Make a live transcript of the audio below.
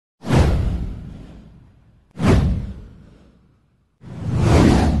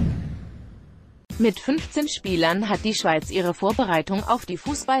Mit 15 Spielern hat die Schweiz ihre Vorbereitung auf die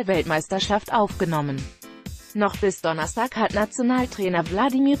Fußball-Weltmeisterschaft aufgenommen. Noch bis Donnerstag hat Nationaltrainer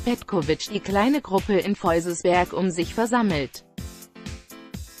Vladimir Petkovic die kleine Gruppe in Feusisberg um sich versammelt.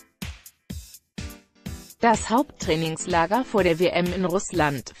 Das Haupttrainingslager vor der WM in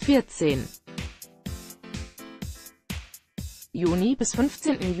Russland, 14. Juni bis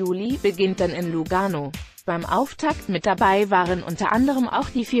 15. Juli, beginnt dann in Lugano. Beim Auftakt mit dabei waren unter anderem auch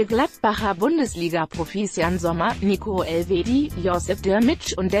die 4 Gladbacher Bundesligaprofis Yann Sommer, Nico Elvedi, Josip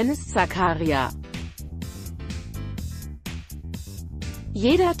Drmic und Denis Zakaria.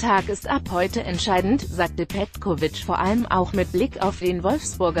 Jeder Tag ist ab heute entscheidend, sagte Petkovic vor allem auch mit Blick auf den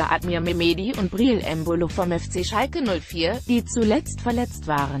Wolfsburger Admir Mehmedi und Breel Embolo vom FC Schalke 04, die zuletzt verletzt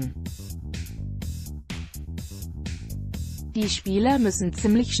waren. Die Spieler müssen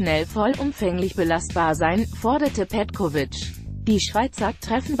ziemlich schnell vollumfänglich belastbar sein, forderte Petkovic. Die Schweizer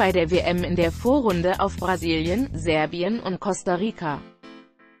treffen bei der WM in der Vorrunde auf Brasilien, Serbien und Costa Rica.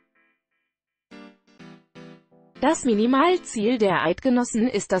 Das Minimalziel der Eidgenossen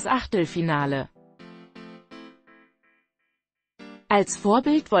ist das Achtelfinale. Als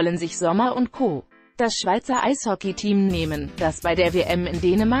Vorbild wollen sich Sommer und Co. das Schweizer Eishockey-Team nehmen, das bei der WM in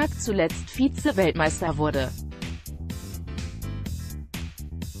Dänemark zuletzt Vize-Weltmeister wurde.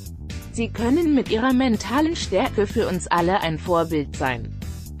 Sie können mit ihrer mentalen Stärke für uns alle ein Vorbild sein.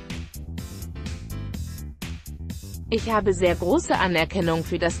 Ich habe sehr große Anerkennung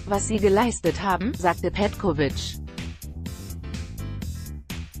für das, was sie geleistet haben, sagte Petkovic.